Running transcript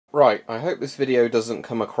Right, I hope this video doesn't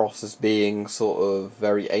come across as being sort of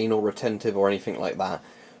very anal retentive or anything like that,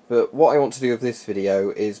 but what I want to do with this video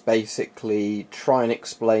is basically try and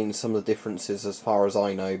explain some of the differences, as far as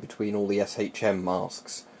I know, between all the SHM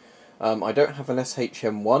masks. I don't have an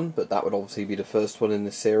SHM1, but that would obviously be the first one in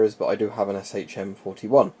this series, but I do have an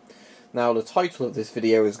SHM41. Now, the title of this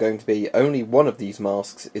video is going to be Only One of These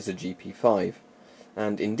Masks is a GP-5.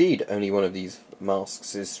 And indeed, only one of these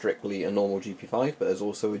masks is strictly a normal GP-5, but there's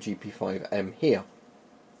also a GP-5M here.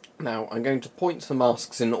 Now, I'm going to point to the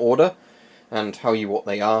masks in order and tell you what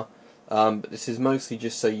they are, but this is mostly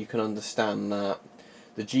just so you can understand that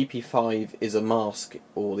the GP-5 is a mask,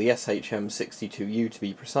 or the SHM62U to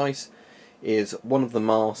be precise, is one of the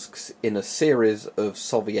masks in a series of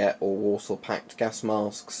Soviet or Warsaw PACT gas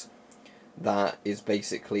masks that is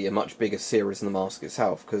basically a much bigger series than the mask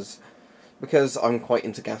itself, because I'm quite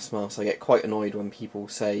into gas masks, I get quite annoyed when people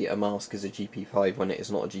say a mask is a GP-5 when it is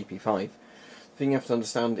not a GP-5. The thing you have to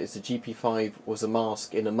understand is the GP-5 was a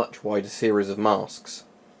mask in a much wider series of masks.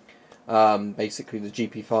 Basically the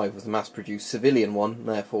GP-5 was the mass-produced civilian one,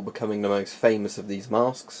 therefore becoming the most famous of these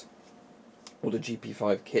masks, or the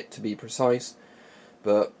GP-5 kit to be precise,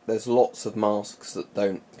 but there's lots of masks that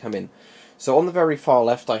don't come in. So on the very far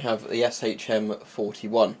left I have the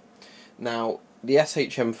SHM41. Now, the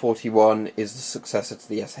SHM41 is the successor to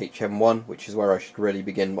the SHM1, which is where I should really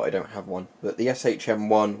begin, but I don't have one. But the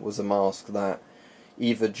SHM1 was a mask that,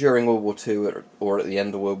 either during World War II or at the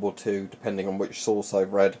end of World War II, depending on which source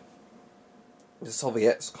I've read, the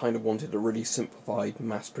Soviets kind of wanted a really simplified,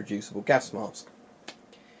 mass-producible gas mask.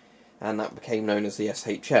 And that became known as the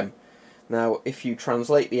SHM. Now, if you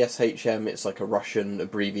translate the SHM, it's like a Russian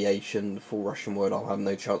abbreviation, the full Russian word I'll have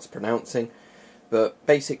no chance of pronouncing. But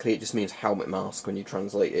basically it just means helmet mask when you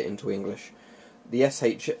translate it into English. The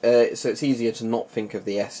so it's easier to not think of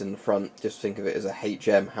the S in the front, just think of it as a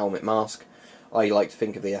HM helmet mask. I like to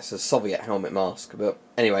think of the S as Soviet helmet mask, but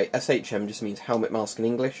anyway, SHM just means helmet mask in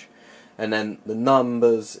English, and then the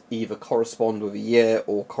numbers either correspond with a year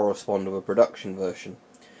or correspond with a production version.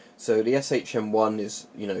 So the SHM1 is,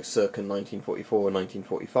 circa 1944 or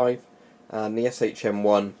 1945, and the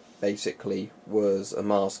SHM1 basically was a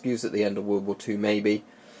mask used at the end of World War II maybe.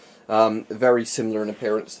 Very similar in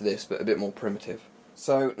appearance to this, but a bit more primitive.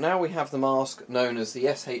 So now we have the mask known as the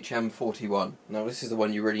SHM41. Now this is the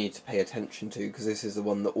one you really need to pay attention to, because this is the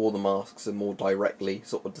one that all the masks are more directly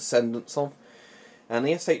sort of descendants of. And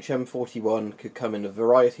the SHM41 could come in a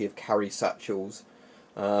variety of carry satchels.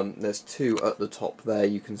 There's two at the top there.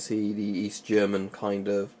 You can see the East German kind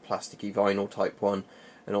of plasticky vinyl type one,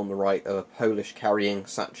 and on the right a Polish carrying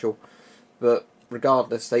satchel. But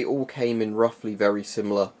regardless, they all came in roughly very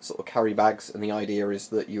similar sort of carry bags, and the idea is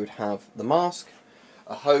that you would have the mask,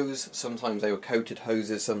 a hose, sometimes they were coated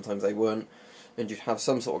hoses, sometimes they weren't, and you'd have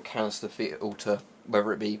some sort of canister filter,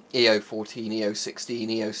 whether it be EO14, EO16,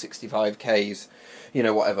 EO65Ks,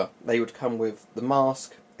 whatever. They would come with the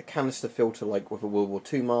mask, a canister filter like with a World War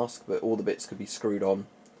II mask, but all the bits could be screwed on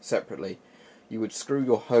separately. You would screw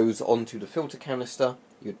your hose onto the filter canister,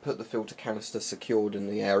 you would put the filter canister secured in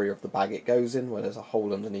the area of the bag it goes in, where there's a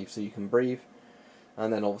hole underneath so you can breathe,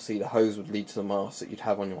 and then obviously the hose would lead to the mask that you'd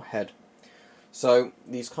have on your head. So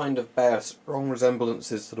these kind of bear strong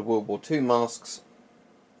resemblances to the World War II masks,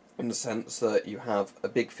 in the sense that you have a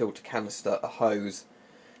big filter canister, a hose,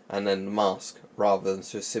 and then the mask, rather than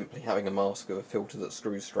just simply having a mask with a filter that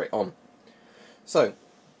screws straight on. So,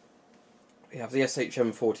 we have the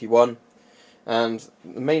SHM41, and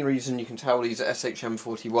the main reason you can tell these are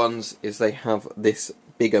SHM41s is they have this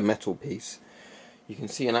bigger metal piece. You can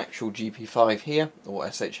see an actual GP-5 here, or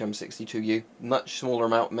SHM62U, much smaller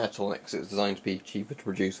amount of metal because it's designed to be cheaper to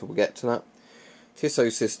produce, we'll get to that.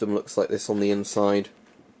 Tissot system looks like this on the inside.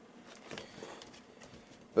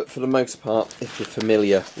 But for the most part, if you're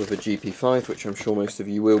familiar with a GP-5, which I'm sure most of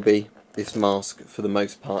you will be, this mask for the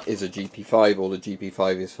most part is a GP-5, or the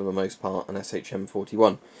GP-5 is for the most part an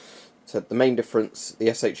SHM41. So the main difference, the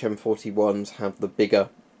SHM41s have the bigger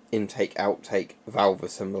intake-outtake valve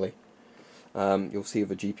assembly. You'll see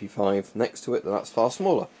with a GP-5 next to it that that's far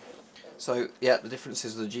smaller. So yeah, the difference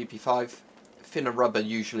is the GP-5, thinner rubber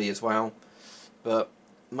usually as well, but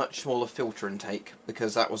much smaller filter intake,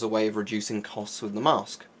 because that was a way of reducing costs with the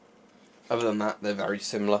mask. Other than that, they're very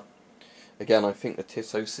similar. Again, I think the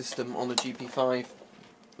Tissot system on the GP-5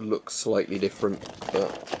 looks slightly different,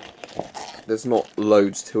 but there's not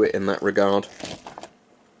loads to it in that regard.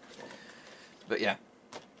 But yeah,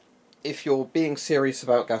 if you're being serious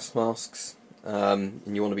about gas masks, and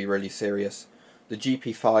you want to be really serious, the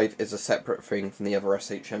GP-5 is a separate thing from the other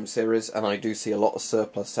SHM series, and I do see a lot of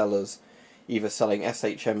surplus sellers either selling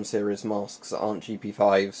SHM series masks that aren't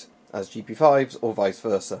GP5s as GP5s, or vice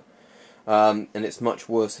versa. And it's much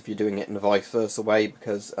worse if you're doing it in a vice versa way,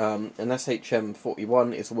 because an SHM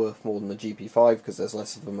 41 is worth more than a GP5 because there's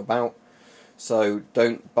less of them about. So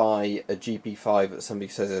don't buy a GP5 that somebody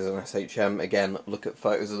says is an SHM. Again, look at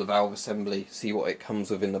photos of the valve assembly, see what it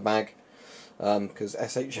comes with in the bag. Because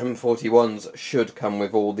SHM 41s should come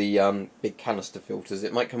with all the big canister filters.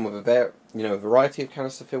 It might come with a variety of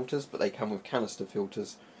canister filters, but they come with canister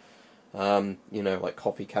filters. Like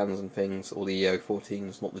coffee cans and things, or the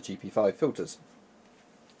EO14s, not the GP5 filters.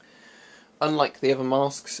 Unlike the other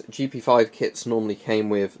masks, GP5 kits normally came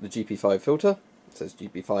with the GP5 filter, it says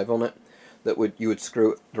GP5 on it, that you would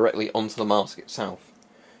screw directly onto the mask itself.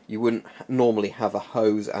 You wouldn't normally have a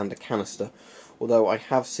hose and a canister, although I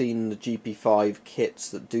have seen the GP5 kits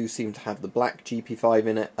that do seem to have the black GP5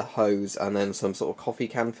 in it, a hose, and then some sort of coffee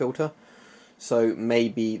can filter. So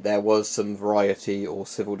maybe there was some variety or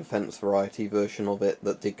civil defence variety version of it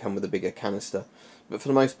that did come with a bigger canister. But for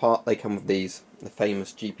the most part they come with these, the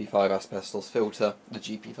famous GP5 asbestos filter, the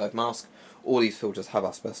GP5 mask. All these filters have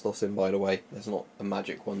asbestos in, by the way, there's not a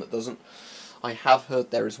magic one that doesn't. I have heard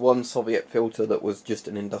there is one Soviet filter that was just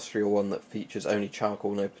an industrial one that features only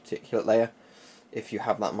charcoal, no particulate layer. If you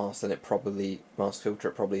have that mask, then it probably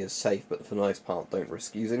is safe, but for the most part don't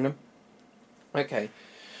risk using them. Okay.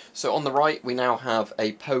 So on the right we now have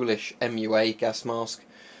a Polish MUA gas mask,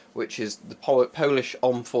 which is the Polish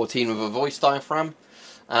OM14 with a voice diaphragm,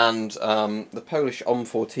 and the Polish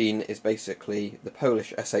OM14 is basically the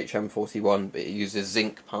Polish SHM41, but it uses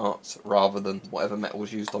zinc parts rather than whatever metal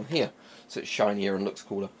is used on here, so it's shinier and looks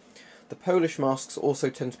cooler. The Polish masks also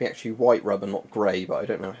tend to be actually white rubber, not grey, but I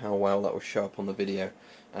don't know how well that will show up on the video.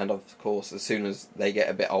 And of course, as soon as they get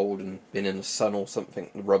a bit old and been in the sun or something,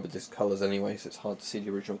 the rubber discolours anyway, so it's hard to see the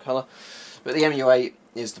original colour. But the MUA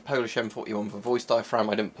is the Polish M41 for voice diaphragm.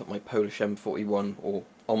 I didn't put my Polish M41 or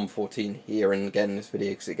OM14 here and again in this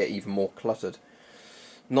video because it get even more cluttered.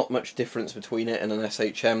 Not much difference between it and an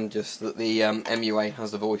SHM, just that the MUA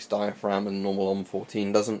has the voice diaphragm and normal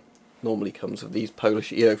OM14 doesn't. Normally comes with these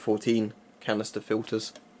Polish EO14 canister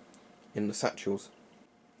filters in the satchels.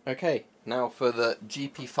 Okay, now for the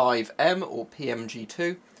GP-5M or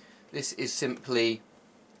PMG2. This is simply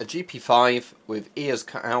a GP5 with ears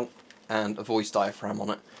cut out and a voice diaphragm on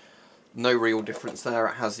it. No real difference there,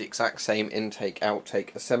 it has the exact same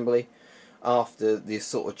intake-outtake assembly. After this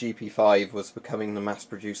sort of GP5 was becoming the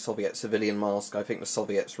mass-produced Soviet civilian mask, I think the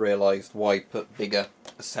Soviets realised why put bigger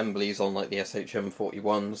assemblies on like the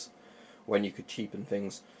SHM41s when you could cheapen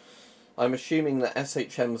things. I'm assuming that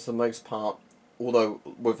SHMs for the most part, although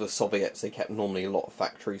with the Soviets they kept normally a lot of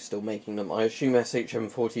factories still making them, I assume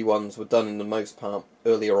SHM41s were done in the most part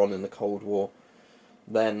earlier on in the Cold War.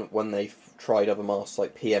 Then when they tried other masks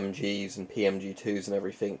like PMGs and PMG2s and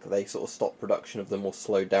everything, they sort of stopped production of them or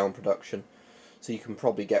slowed down production. So you can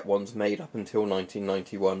probably get ones made up until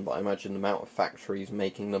 1991, but I imagine the amount of factories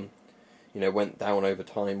making them went down over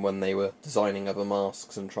time when they were designing other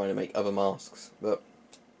masks and trying to make other masks. But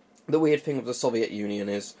the weird thing of the Soviet Union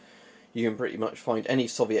is you can pretty much find any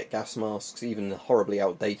Soviet gas masks, even the horribly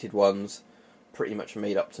outdated ones, pretty much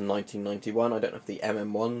made up to 1991. I don't know if the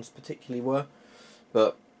MM1s particularly were,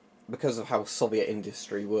 but because of how Soviet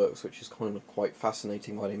industry works, which is kind of quite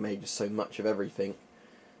fascinating why they made just so much of everything,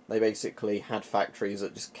 they basically had factories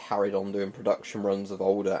that just carried on doing production runs of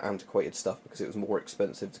older, antiquated stuff because it was more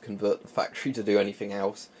expensive to convert the factory to do anything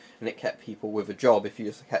else, and it kept people with a job if you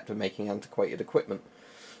just kept on making antiquated equipment.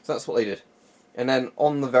 So that's what they did. And then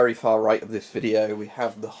on the very far right of this video we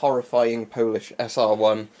have the horrifying Polish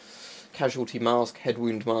SR1 casualty mask, head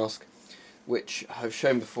wound mask, which I've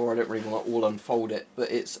shown before. I don't really want to all unfold it,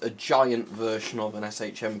 but it's a giant version of an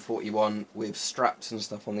SHM41 with straps and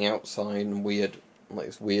stuff on the outside and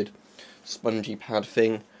this weird spongy pad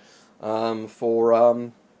thing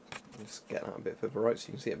let's get that a bit further right so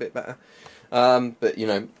you can see it a bit better. But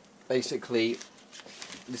basically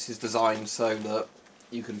this is designed so that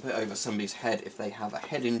you can put it over somebody's head if they have a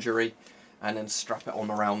head injury, and then strap it on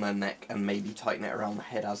around their neck and maybe tighten it around the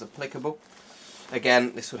head as applicable.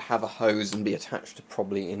 Again, this would have a hose and be attached to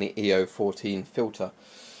probably an EO14 filter.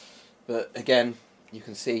 But again, you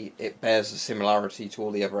can see it bears a similarity to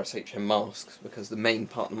all the other SHM masks, because the main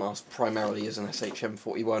part of the mask primarily is an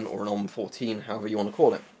SHM41 or an OM14, however you want to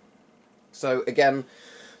call it. So again,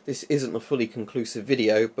 this isn't a fully conclusive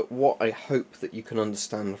video, but what I hope that you can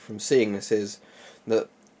understand from seeing this is that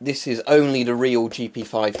this is only the real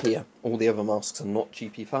GP5 here. All the other masks are not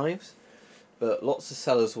GP5s, but lots of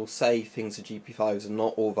sellers will say things are GP5s and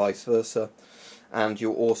not, or vice versa. And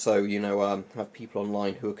you'll also, have people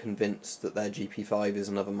online who are convinced that their GP-5 is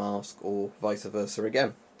another mask, or vice versa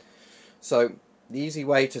again. So, the easy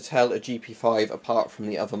way to tell a GP-5 apart from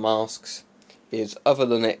the other masks is, other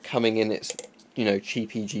than it coming in its,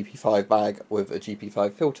 cheapy GP-5 bag with a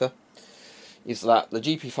GP-5 filter, is that the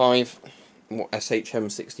GP-5, or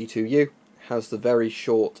SHM62U, has the very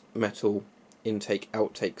short metal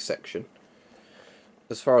intake-outtake section.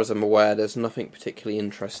 As far as I'm aware, there's nothing particularly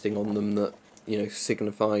interesting on them that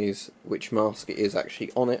signifies which mask it is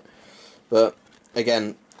actually on it, but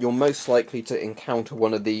again, you're most likely to encounter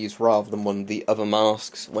one of these rather than one of the other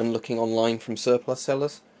masks when looking online from surplus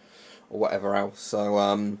sellers or whatever else,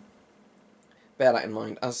 so bear that in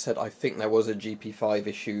mind. As I said, I think there was a GP-5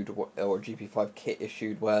 issued, or a GP-5 kit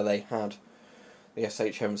issued, where they had the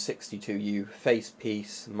SHM62U face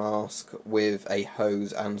piece mask with a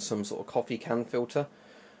hose and some sort of coffee can filter,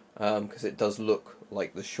 because it does look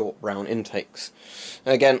like the short brown intakes.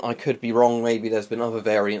 Again, I could be wrong, maybe there's been other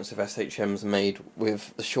variants of SHMs made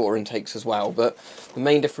with the shorter intakes as well, but the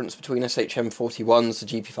main difference between SHM41's, the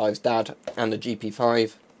GP-5's dad, and the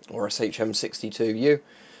GP-5, or SHM62U,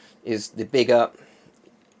 is the bigger,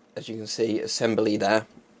 as you can see, assembly there,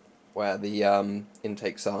 where the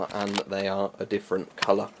intakes are, and they are a different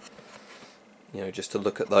colour. Just to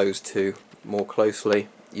look at those two more closely,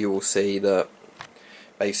 you will see that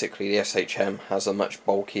basically the SHM has a much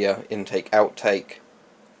bulkier intake-outtake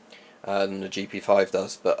than the GP-5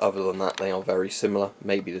 does, but other than that they are very similar.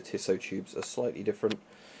 Maybe the Tissot tubes are slightly different,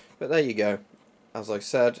 but there you go. As I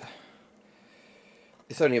said,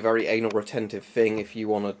 it's only a very anal retentive thing if you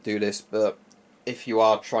want to do this, but if you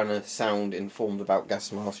are trying to sound informed about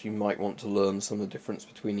gas masks, you might want to learn some of the difference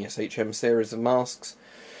between the SHM series of masks,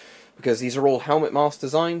 because these are all helmet mask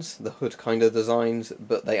designs, the hood kind of designs,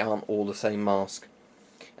 but they aren't all the same mask.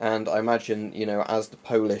 And I imagine, as the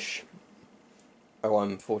Polish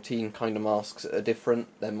OM14 kind of masks are different,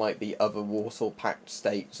 there might be other Warsaw PACT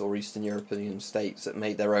states or Eastern European states that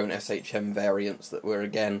made their own SHM variants that were,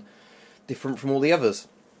 again, different from all the others.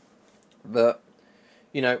 But,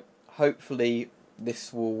 hopefully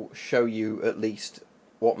this will show you at least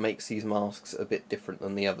what makes these masks a bit different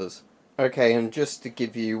than the others. Okay, and just to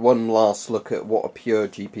give you one last look at what a pure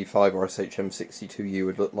GP-5 or SHM62U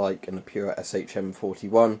would look like and a pure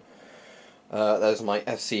SHM41. There's my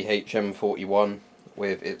FCHM41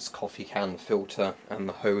 with its coffee can filter and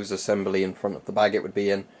the hose assembly in front of the bag it would be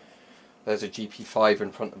in. There's a GP-5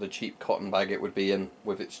 in front of the cheap cotton bag it would be in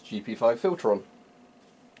with its GP-5 filter on.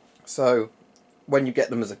 So, when you get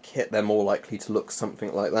them as a kit, they're more likely to look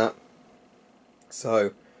something like that.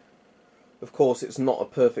 So, of course, it's not a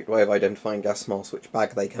perfect way of identifying gas masks which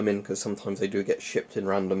bag they come in, because sometimes they do get shipped in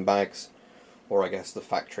random bags, or I guess the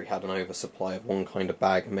factory had an oversupply of one kind of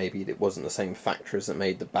bag, and maybe it wasn't the same factories that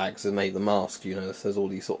made the bags that made the mask, there's all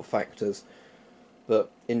these sort of factors.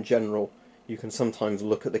 But in general, you can sometimes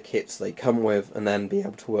look at the kits they come with and then be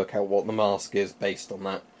able to work out what the mask is based on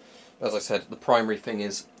that. As I said, the primary thing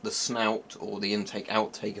is the snout, or the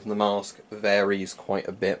intake-outtake of the mask, varies quite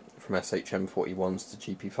a bit from SHM41s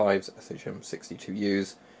to GP5s,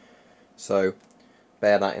 SHM62Us. So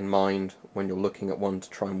bear that in mind when you're looking at one to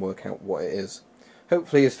try and work out what it is.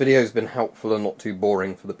 Hopefully this video has been helpful and not too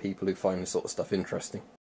boring for the people who find this sort of stuff interesting.